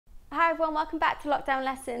Hi everyone, welcome back to Lockdown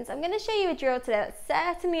Lessons. I'm going to show you a drill today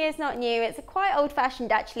that certainly is not new. It's quite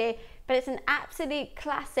old-fashioned actually, but it's an absolute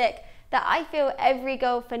classic that I feel every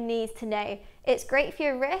golfer needs to know. It's great for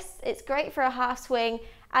your wrists, it's great for a half swing,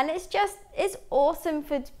 and it's awesome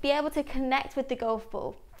to be able to connect with the golf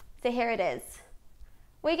ball. So here it is.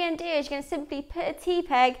 What you're going to do is you're going to simply put a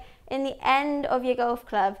T-peg in the end of your golf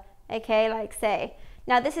club, okay, like so.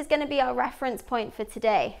 Now this is going to be our reference point for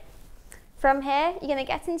today. From here, you're going to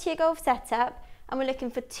get into your golf setup and we're looking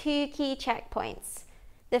for two key checkpoints.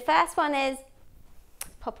 The first one is,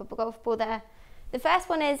 pop up a golf ball there. The first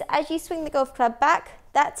one is as you swing the golf club back,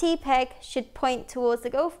 that T-peg should point towards the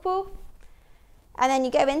golf ball. And then you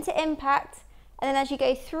go into impact, and then as you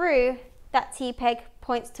go through, that T-peg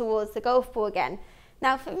points towards the golf ball again.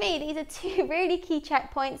 Now for me, these are two really key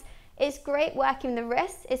checkpoints. It's great working the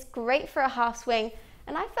wrist, it's great for a half swing,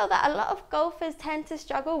 and I feel that a lot of golfers tend to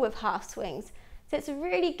struggle with half swings. So it's a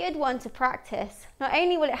really good one to practice. Not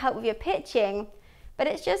only will it help with your pitching, but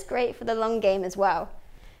it's just great for the long game as well.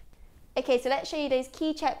 Okay, so let's show you those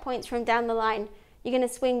key checkpoints from down the line. You're going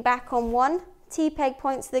to swing back on one, T-peg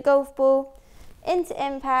points to the golf ball, into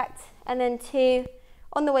impact, and then two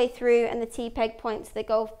on the way through, and the T-peg points to the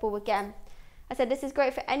golf ball again. I said this is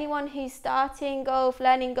great for anyone who's starting golf,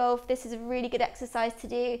 learning golf. This is a really good exercise to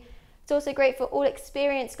do. It's also great for all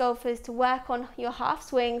experienced golfers to work on your half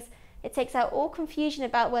swings. It takes out all confusion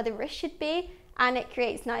about where the wrist should be, and it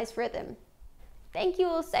creates nice rhythm. Thank you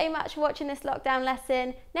all so much for watching this lockdown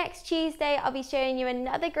lesson. Next Tuesday, I'll be showing you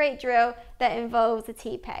another great drill that involves a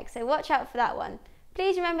T-peg, so watch out for that one.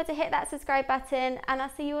 Please remember to hit that subscribe button, and I'll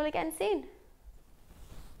see you all again soon.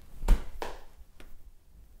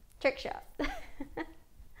 Trick shot.